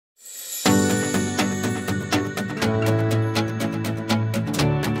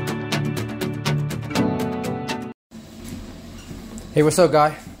Hey, what's up,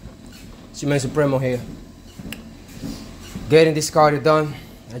 guys? It's your Mas-Supremo here. Getting this cardio done.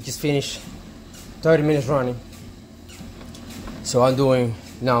 I just finished 30 minutes running. So I'm doing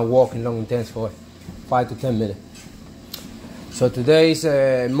now walking long intense for 5 to 10 minutes. So today is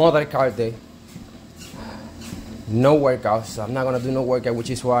a moderate cardio day. No workouts. I'm not gonna do no workout, which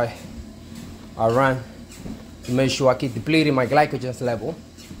is why I ran to make sure I keep depleting my glycogen level.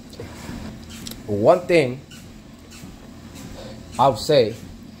 One thing I would say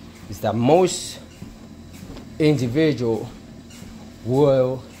is that most individuals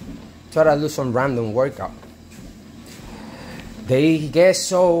will try to do some random workout. They get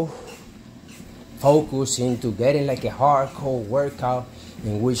so focused into getting like a hardcore workout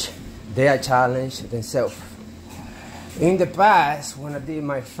in which they are challenged themselves. In the past, when I did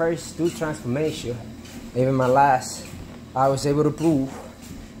my first 2 transformations, even my last, I was able to prove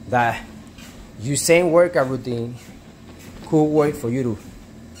that your same workout routine could work for you to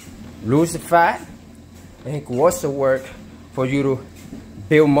lose the fat, and it could also work for you to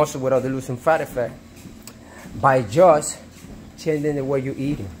build muscle without the losing fat effect by just changing the way you're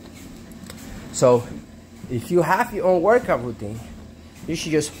eating. So if you have your own workout routine, you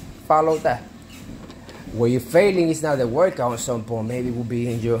should just follow that. Where you're failing is not the workout at some point, maybe it will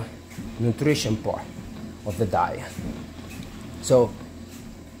be in your nutrition part of the diet. So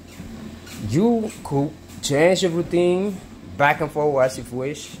you could change your routine back and forward as you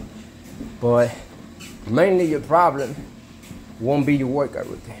wish, but mainly your problem won't be your workout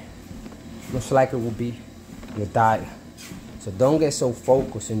routine. Most likely will be your diet. So don't get so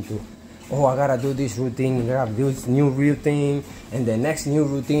focused into, oh, I gotta do this routine, I gotta do this new routine, and the next new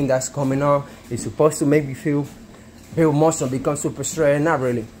routine that's coming on is supposed to make me feel build muscle, become super strong. Not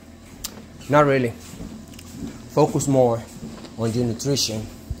really. Not really. Focus more on your nutrition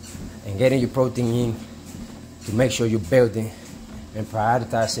and getting your protein in to make sure you're building and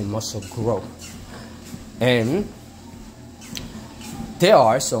prioritizing muscle growth. And there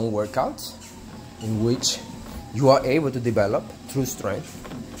are some workouts in which you are able to develop through strength.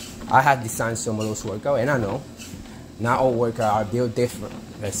 I have designed some of those workouts, and I know not all workouts are built different.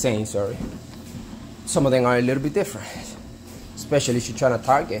 Some of them are a little bit different, especially if you're trying to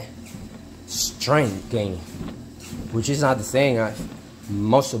target strength gaining, which is not the same as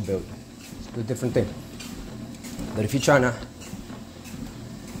muscle building. It's a different thing. But if you're trying to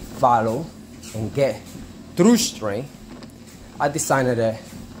follow and get through strength, I designed a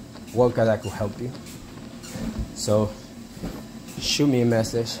workout that could help you. So shoot me a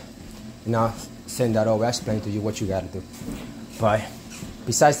message and I'll send that over, explain to you what you gotta do. But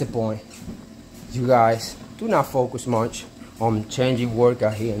besides the point, you guys do not focus much on changing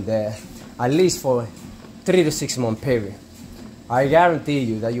workout here and there, at least for 3 to 6 month period. I guarantee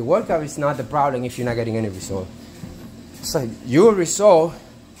you that your workout is not the problem if you're not getting any result. So your result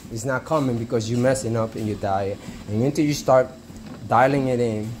is not coming because you're messing up in your diet. And until you start dialing it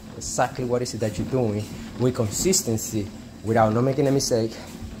in, exactly what is it that you're doing with consistency, without not making a mistake,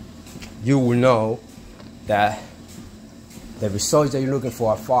 you will know that the results that you're looking for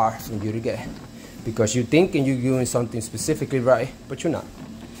are far from you to get. Because you're thinking you're doing something specifically right, but you're not.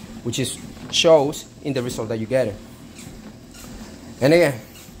 Which is shows in the result that you're getting. And again,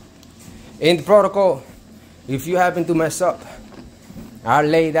 in the protocol, if you happen to mess up, I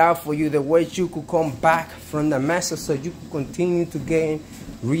laid out for you the way you could come back from the mess so you could continue to gain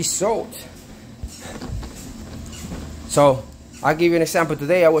results. So I'll give you an example.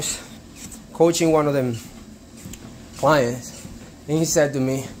 Today I was coaching one of them clients, and he said to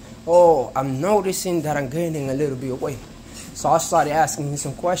me, oh, I'm noticing that I'm gaining a little bit of weight. So I started asking him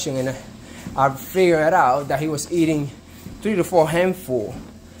some questions, and I figured out that he was eating 3 to 4 handfuls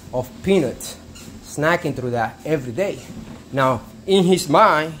of peanuts, snacking through that every day. Now, in his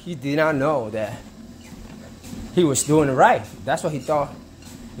mind, he did not know that he was doing it right. That's what he thought.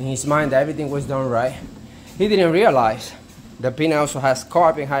 In his mind, that everything was done right. He didn't realize that peanut also has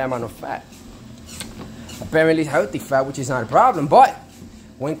carb and high amount of fat. Apparently healthy fat, which is not a problem, but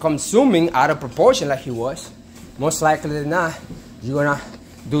when consuming out of proportion like he was, most likely than not, you're gonna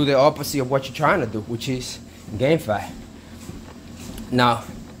do the opposite of what you're trying to do, which is gain fat. Now,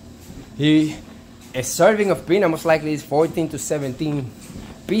 a serving of peanut most likely is 14 to 17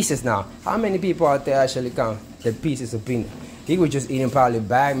 pieces now. How many people out there actually count the pieces of peanut? He was just eating probably a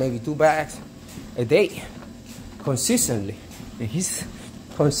bag, maybe 2 bags a day, consistently. And his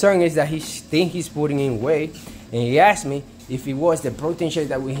concern is that he thinks he's putting in weight, and he asked me if it was the protein shake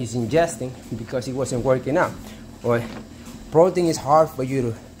that he's ingesting because he wasn't working out. Or protein is hard for you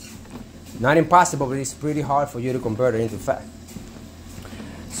to, not impossible, but it's pretty hard for you to convert it into fat.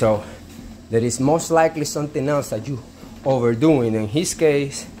 So there is most likely something else that you overdoing. In his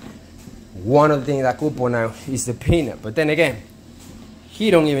case, one of the things that could point out is the peanut. But then again,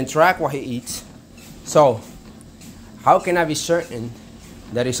 he don't even track what he eats. So how can I be certain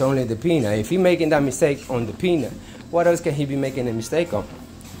that it's only the peanut? If he's making that mistake on the peanut, what else can he be making a mistake on?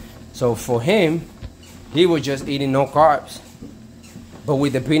 So for him, he was just eating no carbs. But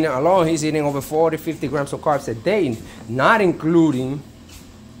with the peanut alone, he's eating over 40, 50 grams of carbs a day, not including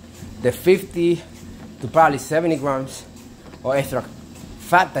the 50 to probably 70 grams of extra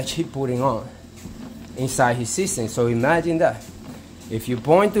fat that he's putting on inside his system. So imagine that. If you're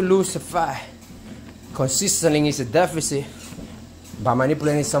going to lose the fat consistently is a deficit by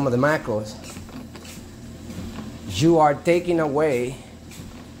manipulating some of the macros, you are taking away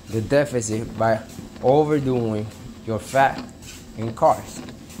the deficit by overdoing your fat and carbs.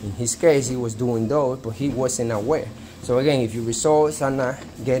 In his case, he was doing those, but he wasn't aware. So again, if your results are not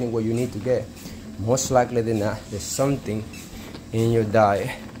getting what you need to get, most likely than not, there's something in your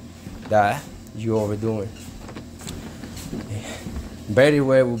diet that you're overdoing. Very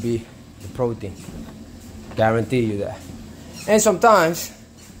rare will be the protein. Guarantee you that. And sometimes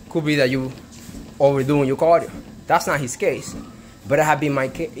could be that you overdoing your cardio. That's not his case, but it had been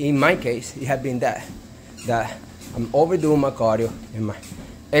in my case. It had been that I'm overdoing my cardio and my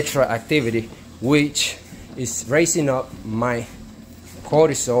extra activity, which is raising up my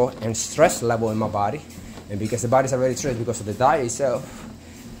cortisol and stress level in my body. And because the body's already stressed because of the diet itself,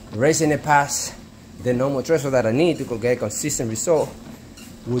 raising it past the normal threshold that I need to get a consistent result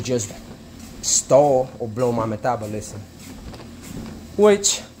will just stall or blow my metabolism,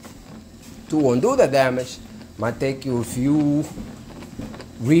 which to undo the damage might take you a few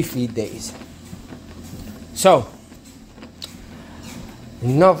refeed days. So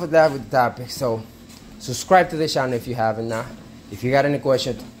enough of that with the topic. So subscribe to the channel if you haven't now. If you got any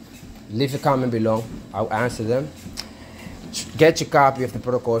questions, leave a comment below. I'll answer them. Get your copy of the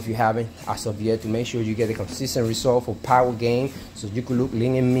protocol if you haven't as of yet, to make sure you get a consistent result for power gain so you can look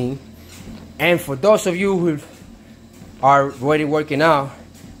lean and mean. And for those of you who are already working out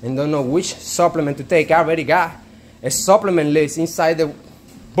and don't know which supplement to take, I already got a supplement list inside the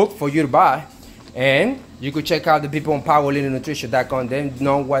book for you to buy. And you could check out the people on powerleadernutrition.com. They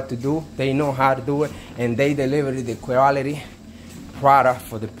know what to do, they know how to do it, and they deliver the quality product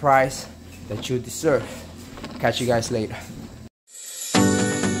for the price that you deserve. Catch you guys later.